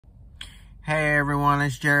Hey everyone,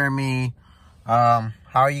 it's Jeremy. How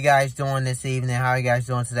are you guys doing this evening? How are you guys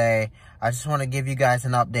doing today? I just want to give you guys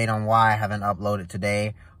an update on why I haven't uploaded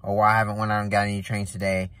today, or why I haven't went out and got any trains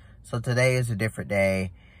today. So today is a different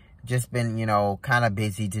day. Just been, kind of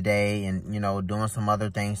busy today and, doing some other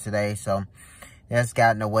things today. So that's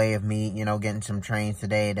got in the way of me, getting some trains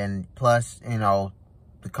today. Then plus, the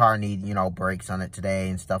car need, brakes on it today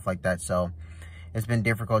and stuff like that. So it's been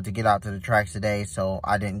difficult to get out to the tracks today, so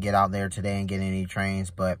I didn't get out there today and get any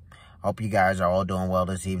trains. But I hope you guys are all doing well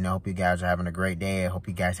this evening. I hope you guys are having a great day. I hope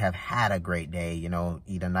you guys have had a great day.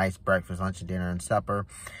 Eat a nice breakfast, lunch, and dinner, and supper.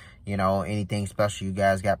 Anything special you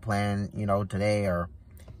guys got planned, today.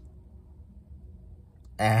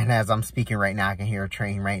 And as I'm speaking right now, I can hear a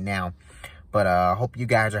train right now. But I hope you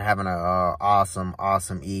guys are having an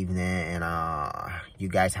awesome evening. And you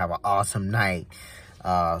guys have an awesome night.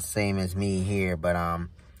 Same as me here. But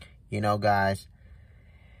guys,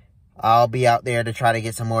 I'll be out there to try to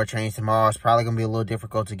get some more trains tomorrow. It's probably gonna be a little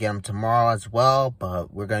difficult to get them tomorrow as well,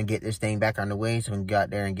 but we're gonna get this thing back on the way so we can go out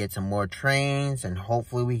there and get some more trains, and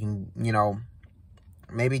hopefully we can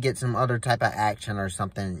maybe get some other type of action or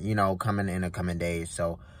something coming in the coming days.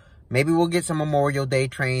 So maybe we'll get some Memorial Day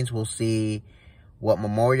trains. We'll see what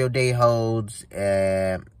Memorial Day holds.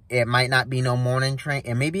 It might not be no morning train.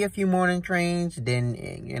 It may be a few morning trains. Then,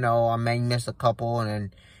 I may miss a couple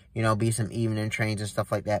and then, be some evening trains and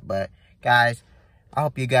stuff like that. But, guys, I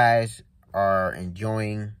hope you guys are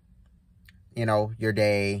enjoying, your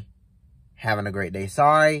day, having a great day.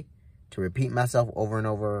 Sorry to repeat myself over and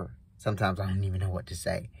over. Sometimes I don't even know what to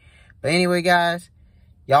say. But anyway, guys,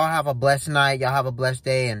 y'all have a blessed night. Y'all have a blessed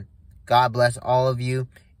day. And God bless all of you.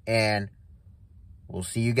 And we'll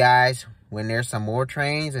see you guys when there's some more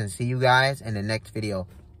trains, and see you guys in the next video.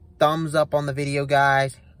 Thumbs up on the video,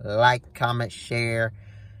 guys. Like, comment, share.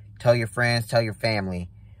 Tell your friends, tell your family.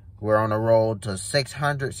 We're on the road to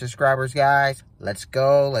 600 subscribers, guys. Let's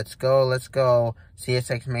go, let's go, let's go.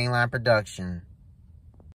 CSX Mainline Production.